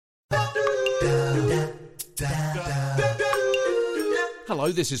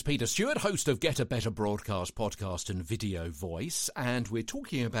Hello, this is Peter Stewart, host of Get a Better Broadcast podcast and video voice, and we're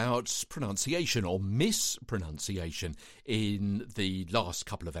talking about pronunciation or mispronunciation in the last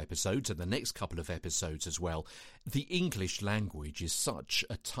couple of episodes and the next couple of episodes as well. The English language is such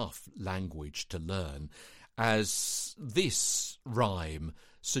a tough language to learn, as this rhyme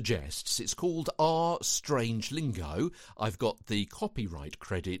suggests. It's called Our Strange Lingo. I've got the copyright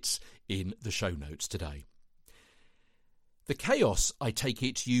credits in the show notes today. The chaos, I take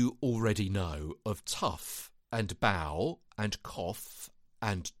it, you already know, of tough and bow and cough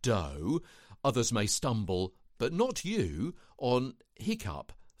and dough. Others may stumble, but not you, on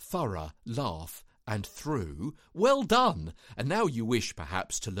hiccup, thorough, laugh and through. Well done! And now you wish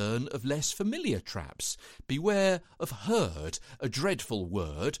perhaps to learn of less familiar traps. Beware of herd, a dreadful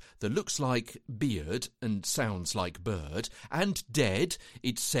word that looks like beard and sounds like bird, and dead,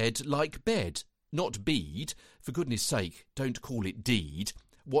 it's said like bed. Not bead. For goodness sake, don't call it deed.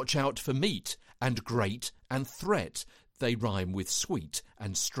 Watch out for meat and great and threat. They rhyme with sweet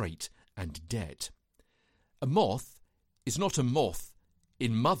and straight and debt. A moth is not a moth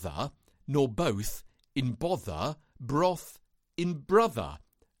in mother, nor both in bother, broth in brother.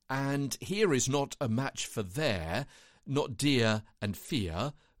 And here is not a match for there, not dear and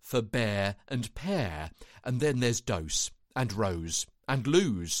fear, for bear and pear. And then there's dose and rose and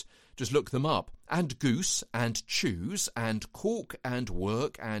lose. Just look them up. And goose and choose and cork and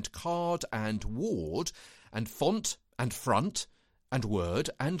work and card and ward and font and front and word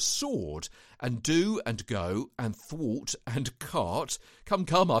and sword and do and go and thwart and cart.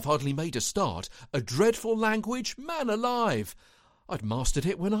 Come, I've hardly made a start. A dreadful language, man alive. I'd mastered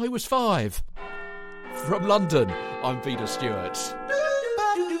it when I was 5. From London, I'm Peter Stewart.